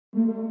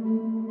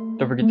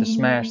Don't forget to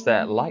smash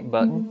that like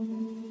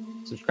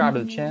button, subscribe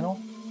to the channel,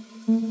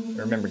 and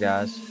remember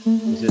guys,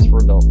 this is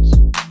for adults.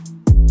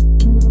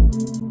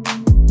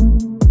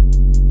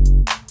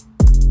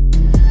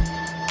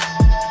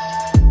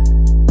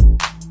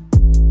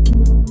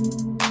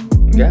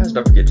 Guys,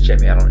 don't forget to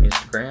check me out on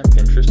Instagram,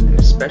 Pinterest, and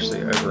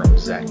especially over on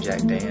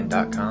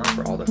ZacJacDan.com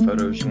for all the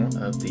photos you want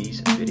of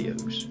these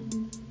videos.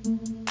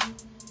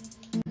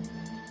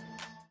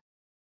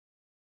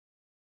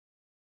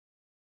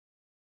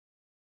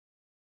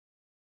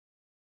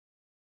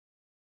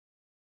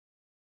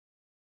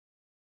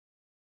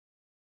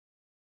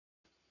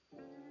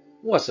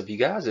 What's up you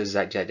guys, this is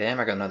ZacJacDan.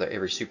 I got another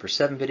Every Super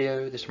 7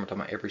 video. This one we're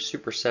talking about Every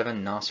Super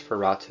 7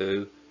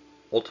 Nosferatu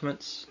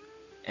Ultimates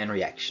and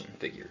Reaction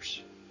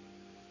figures.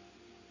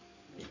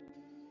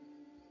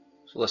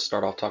 So let's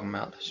start off talking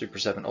about Super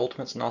 7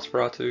 Ultimates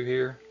Nosferatu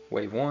here,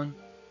 Wave 1.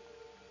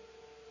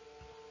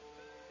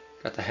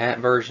 Got the hat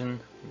version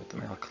with the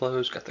mouth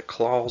closed, got the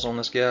claws on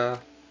this guy,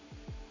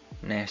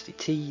 nasty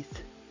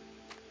teeth,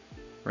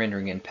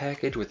 rendering in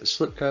package with the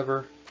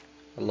slipcover.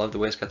 I love the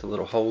way it's got the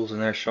little holes in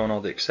there showing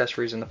all the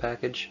accessories in the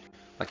package,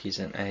 like he's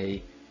in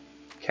a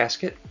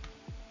casket.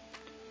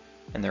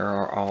 And there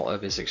are all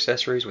of his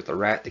accessories with the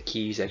rat, the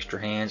keys,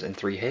 extra hands, and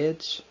 3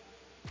 heads.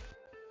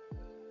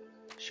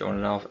 Showing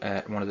it off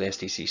at one of the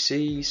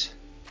SDCCs,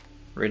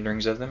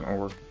 renderings of them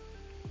or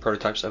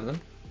prototypes of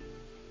them.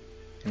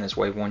 In this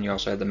Wave 1 you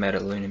also have the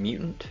Metaluna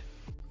Mutant.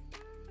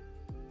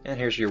 And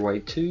here's your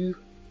Wave 2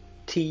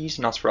 tease,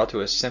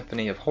 Nosferatu, a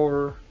Symphony of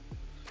Horror.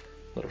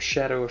 Little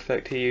shadow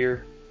effect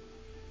here.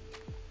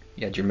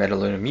 You had your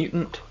Metaluna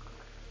Mutant,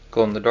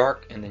 glow in the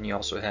dark, and then you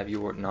also have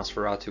your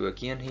Nosferatu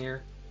again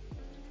here.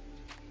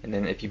 And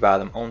then if you buy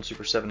them on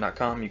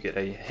Super7.com, you get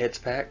a heads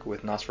pack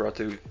with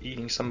Nosferatu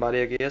eating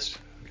somebody, I guess.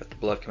 Got the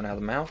blood coming out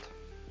of the mouth.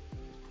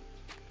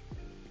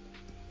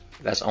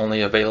 That's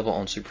only available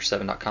on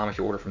Super7.com if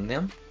you order from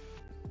them.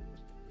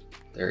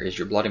 There is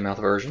your bloody mouth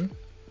version.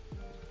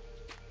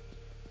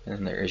 And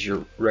then there is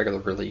your regular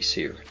release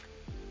here.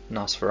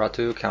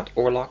 Nosferatu, Count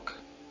Orlok.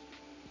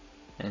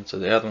 And so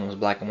the other one was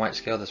black and white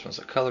scale, this one's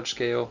a colored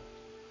scale,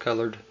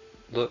 colored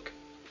look,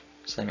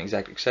 same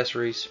exact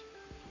accessories.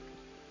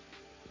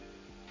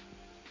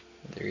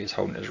 There he is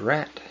holding his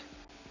rat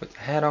with the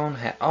hat on,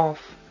 hat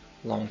off,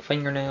 long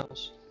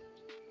fingernails.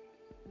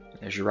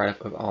 There's your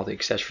write-up of all the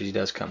accessories he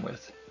does come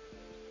with.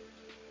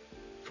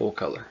 Full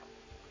color.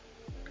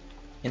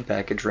 In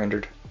package,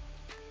 rendered.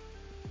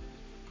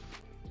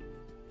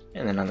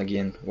 And then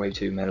again, Wave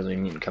 2 Metaluna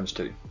Mutant comes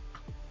too.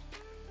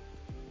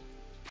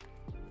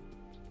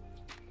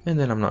 And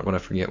then I'm not going to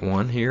forget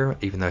one here,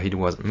 even though he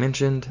wasn't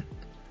mentioned.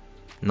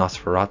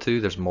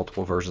 Nosferatu, there's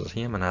multiple versions of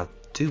him, and I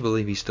do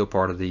believe he's still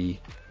part of the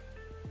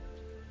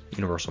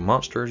Universal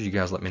Monsters. You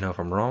guys let me know if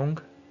I'm wrong.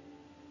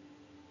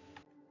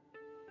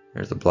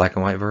 There's the black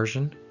and white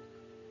version.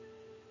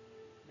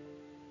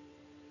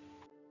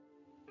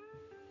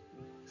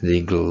 The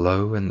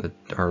glow and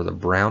the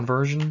brown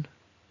version.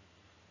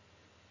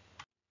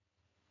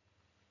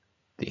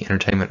 The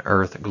Entertainment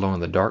Earth glow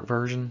in the dark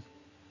version.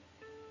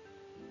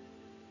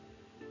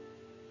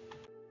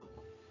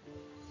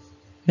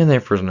 And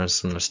then for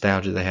some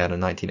nostalgia, they had a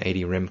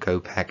 1980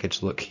 Remco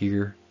package look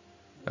here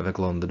of a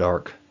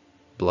glow-in-the-dark,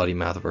 bloody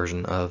mouth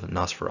version of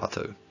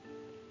Nosferatu.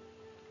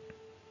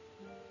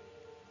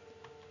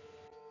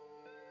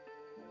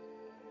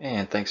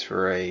 And thanks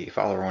for a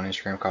follower on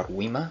Instagram called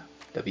Wema,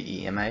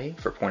 W-E-M-A,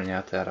 for pointing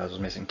out that I was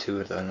missing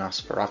 2 of the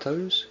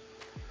Nosferatus.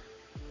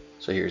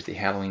 So here's the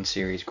Halloween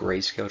series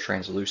grayscale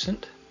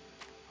translucent,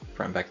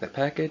 front and back of that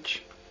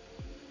package.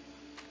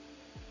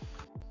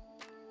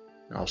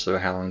 Also a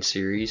Halloween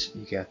series,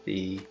 you got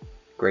the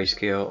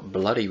grayscale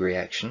bloody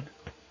reaction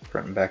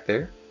front and back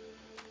there.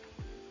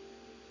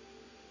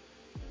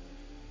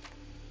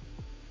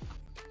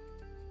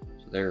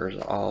 So there's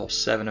all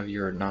 7 of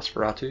your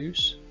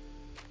Nosferatus.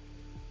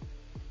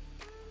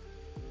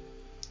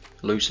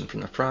 Loosened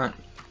from the front,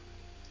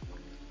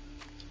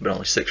 but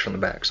only 6 from the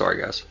back,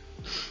 sorry guys.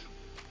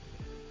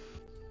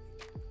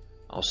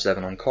 All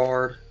 7 on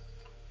card,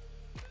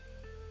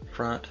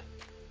 front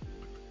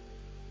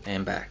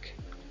and back.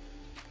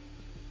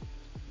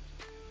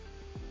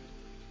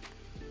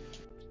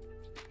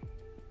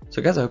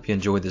 So guys, I hope you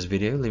enjoyed this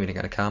video. Leave me any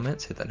kind of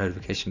comments, hit that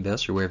notification bell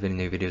so you're aware of any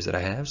new videos that I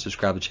have.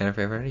 Subscribe to the channel if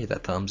you haven't already, hit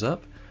that thumbs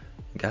up.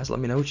 And guys, let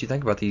me know what you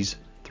think about these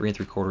 3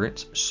 3/4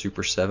 inch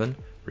Super 7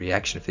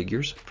 reaction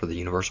figures for the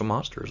Universal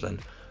Monsters, and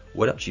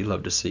what else you'd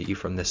love to see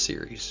from this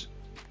series.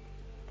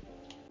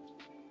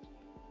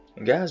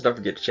 And guys, don't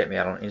forget to check me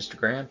out on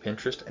Instagram,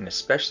 Pinterest, and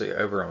especially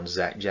over on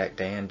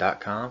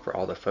ZacJacDan.com for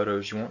all the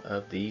photos you want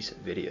of these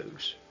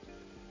videos.